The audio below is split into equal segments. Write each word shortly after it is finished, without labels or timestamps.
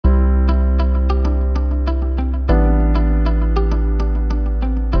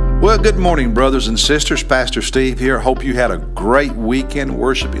Good morning, brothers and sisters. Pastor Steve here. Hope you had a great weekend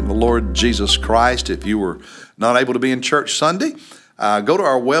worshiping the Lord Jesus Christ. If you were not able to be in church Sunday, go to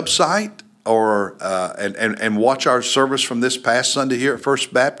our website or and watch our service from this past Sunday here at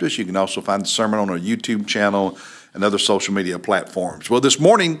First Baptist. You can also find the sermon on our YouTube channel and other social media platforms. Well, this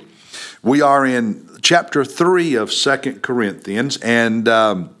morning we are in chapter 3 of 2 Corinthians,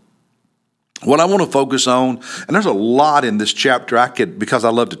 and what I want to focus on, and there's a lot in this chapter. Because I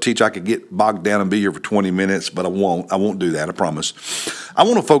love to teach, I could get bogged down and be here for 20 minutes, but I won't. I won't do that, I promise. I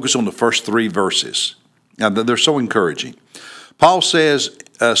want to focus on the first 3 verses. Now, they're so encouraging. Paul says,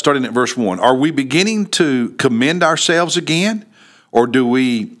 starting at verse 1, "Are we beginning to commend ourselves again, or do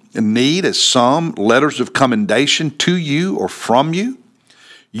we need, as some, letters of commendation to you or from you?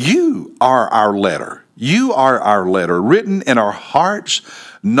 You are our letter. You are our letter, written in our hearts,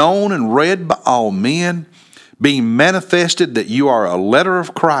 known and read by all men, being manifested that you are a letter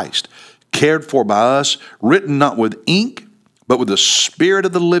of Christ, cared for by us, written not with ink, but with the Spirit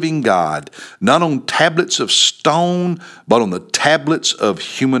of the living God, not on tablets of stone, but on the tablets of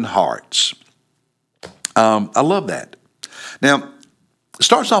human hearts." I love that. Now, it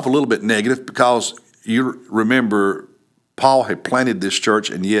starts off a little bit negative because you remember Paul had planted this church,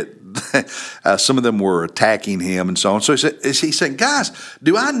 and yet some of them were attacking him and so on. So he said, guys,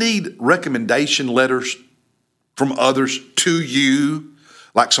 do I need recommendation letters from others to you?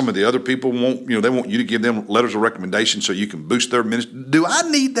 Like some of the other people want, they want you to give them letters of recommendation so you can boost their ministry. Do I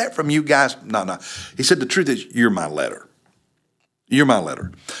need that from you guys? No. He said, the truth is, you're my letter. You're my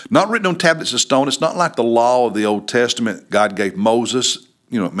letter. Not written on tablets of stone. It's not like the law of the Old Testament God gave Moses,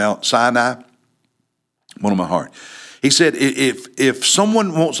 at Mount Sinai. One of my heart. He said, if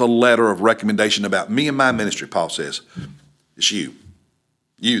someone wants a letter of recommendation about me and my ministry, Paul says, it's you.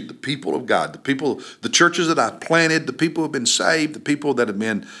 You, the people of God, the churches that I've planted, the people who have been saved, the people that have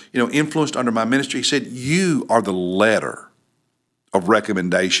been, influenced under my ministry. He said, you are the letter of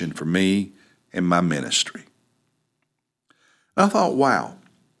recommendation for me and my ministry. And I thought, wow.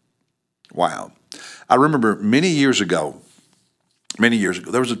 I remember many years ago,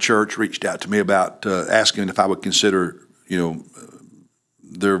 there was a church reached out to me about asking if I would consider,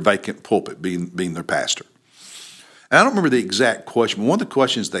 their vacant pulpit being their pastor. And I don't remember the exact question, but one of the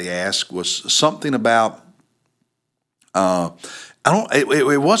questions they asked was something about,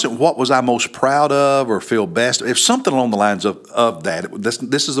 it wasn't what was I most proud of or feel best. It's something along the lines of that.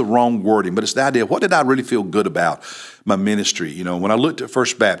 This is the wrong wording, but it's the idea of what did I really feel good about my ministry? When I looked at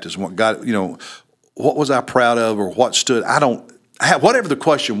First Baptist, what God, what was I proud of or what stood, whatever the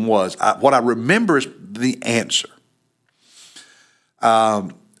question was, what I remember is the answer.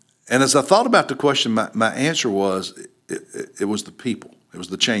 And as I thought about the question, my answer was, it was the people. It was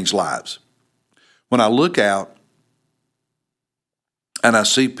the changed lives. When I look out and I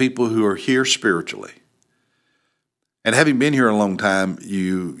see people who are here spiritually, and having been here a long time,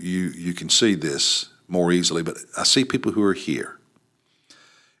 you can see this more easily, but I see people who are here.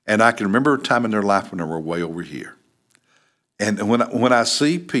 And I can remember a time in their life when they were way over here. And when I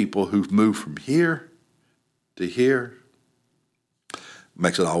see people who've moved from here to here, it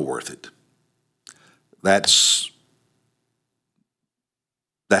makes it all worth it. That's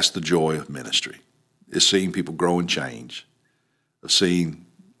the joy of ministry, is seeing people grow and change, of seeing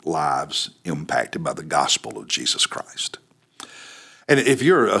lives impacted by the gospel of Jesus Christ. And if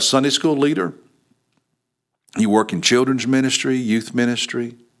you're a Sunday school leader, you work in children's ministry, youth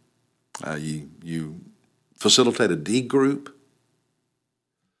ministry, you facilitate a D group.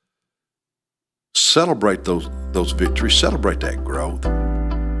 Celebrate those victories. Celebrate that growth.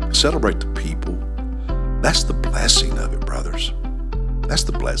 Celebrate the people. That's the blessing of it, brothers. That's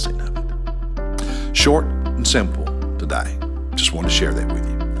the blessing of it. Short and simple today. Just wanted to share that with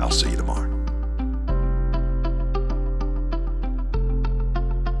you. I'll see you tomorrow.